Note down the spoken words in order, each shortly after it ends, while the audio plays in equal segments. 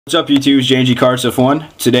What's up YouTube, it's JNG Card Stuff 1.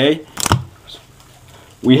 Today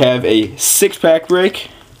we have a 6-pack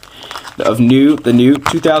break of the new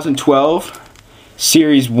 2012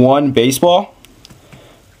 Series 1 baseball.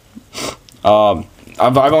 I've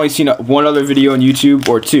only seen one other video on YouTube,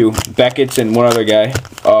 or two, Beckett's and one other guy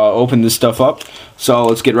open this stuff up. So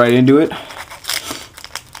let's get right into it.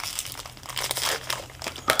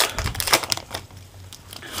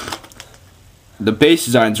 The base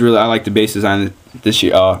design's I like the base design this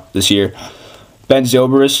year. Ben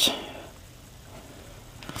Zobrist,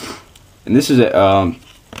 and this is the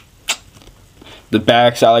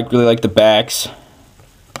backs. I really like the backs.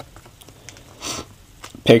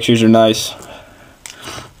 Pictures are nice.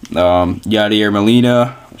 Yadier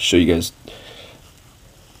Molina. I'll show you guys.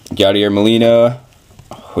 Yadier Molina,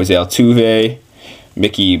 Jose Altuve,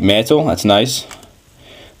 Mickey Mantle. That's nice.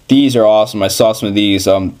 These are awesome. I saw some of these.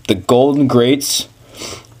 The Golden Greats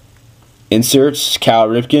inserts, Cal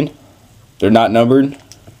Ripken. They're not numbered.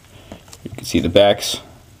 You can see the backs.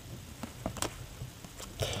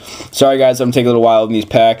 Sorry guys, I'm taking a little while in these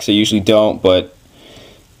packs. I usually don't, but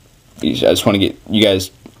I just want to get you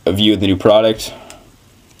guys a view of the new product.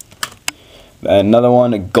 And another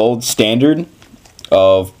one, a gold standard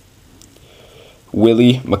of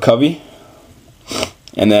Willie McCovey.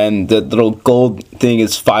 And then the little gold thing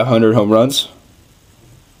is 500 home runs,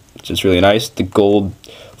 which is really nice. The gold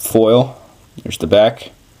foil. There's the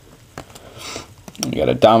back. You got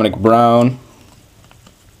a Dominic Brown,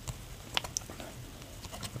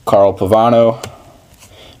 Carl Pavano.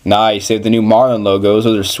 Nice. They have the new Marlin logos.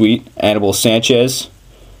 Those are sweet. Anibal Sanchez,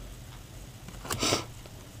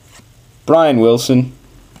 Brian Wilson,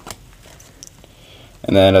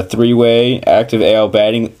 and then a 3-way active AL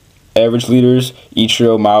batting average leaders,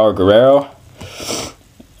 Ichiro Mauer Guerrero,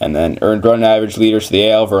 and then earned run average leaders to the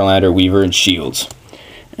AL, Verlander, Weaver, and Shields.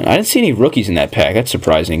 And I didn't see any rookies in that pack. That's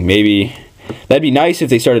surprising. Maybe that'd be nice if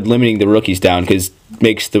they started limiting the rookies down, because it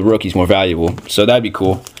makes the rookies more valuable. So that'd be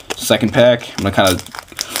cool. Second pack. I'm gonna kind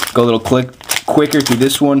of go a little quicker through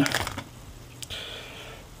this one.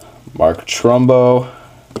 Mark Trumbo,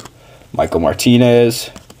 Michael Martinez,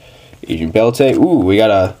 Adrian Beltre. Ooh, we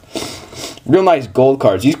got a real nice gold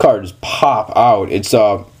cards. These cards pop out. It's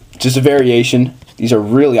just a variation. These are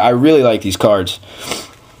I really like these cards.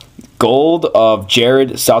 Gold of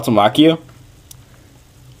Jared Saltalamacchia.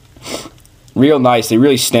 Real nice. They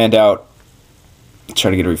really stand out. Try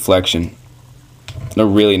to get a reflection. They're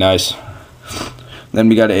really nice. Then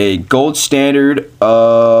we got a gold standard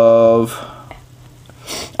of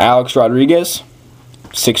Alex Rodriguez.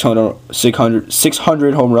 600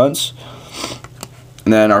 home runs.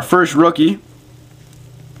 And then our first rookie,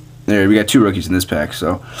 there we got 2 rookies in this pack.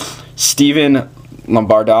 So Steven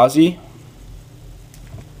Lombardozzi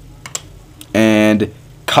and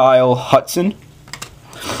Kyle Hudson.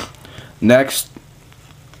 Next,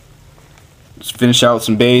 let's finish out with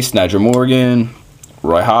some base. Nyjer Morgan,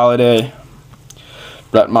 Roy Halladay,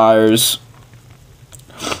 Brett Myers,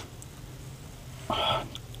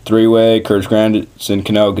 3-way Curtis Granderson,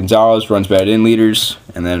 Cano Gonzalez, runs batted in leaders,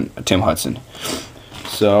 and then Tim Hudson.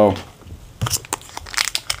 So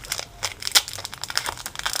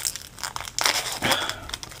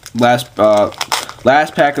last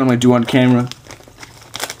pack I'm gonna do on camera.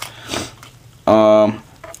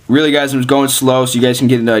 Really, guys, I'm going slow so you guys can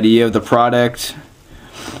get an idea of the product,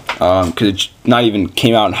 because it's not even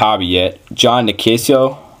came out in hobby yet. John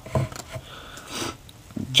Nicasio,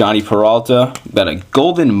 Johnny Peralta, got a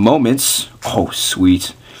Golden Moments. Oh,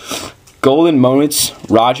 sweet. Golden Moments,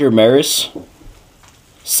 Roger Maris.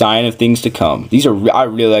 Sign of things to come. These are, I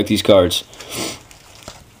really like these cards.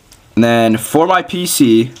 And then for my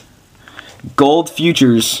PC, Gold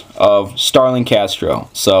Futures of Starlin Castro.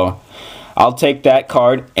 So I'll take that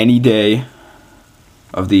card any day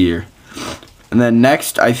of the year. And then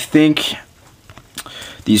next, I think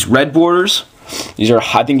these red borders.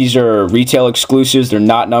 I think these are retail exclusives. They're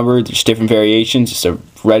not numbered. There's different variations. It's a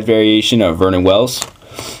red variation of Vernon Wells.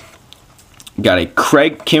 Got a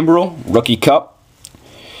Craig Kimbrell Rookie Cup.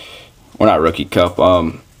 Or not Rookie Cup.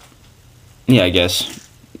 Yeah, I guess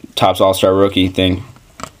Topps All-Star Rookie thing.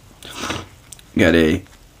 Got a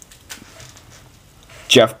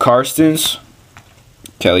Jeff Karstens,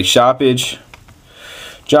 Kelly Shoppage,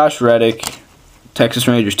 Josh Reddick, Texas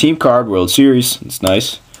Rangers team card, World Series. It's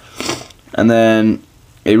nice. And then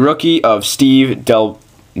a rookie of Steve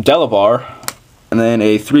Delabar, and then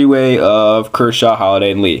a 3-way of Kershaw,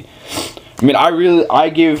 Halladay, and Lee. I mean, I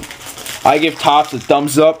give Topps a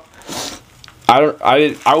thumbs up.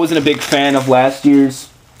 I wasn't a big fan of last year's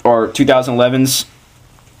or 2011's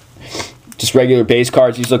just regular base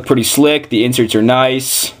cards. These look pretty slick. The inserts are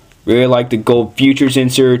nice. Really like the gold futures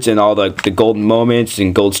inserts and all the golden moments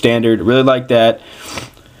and gold standard. Really like that.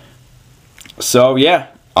 So yeah,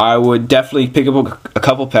 I would definitely pick up a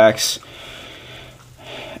couple packs.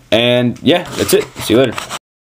 And yeah, that's it. See you later.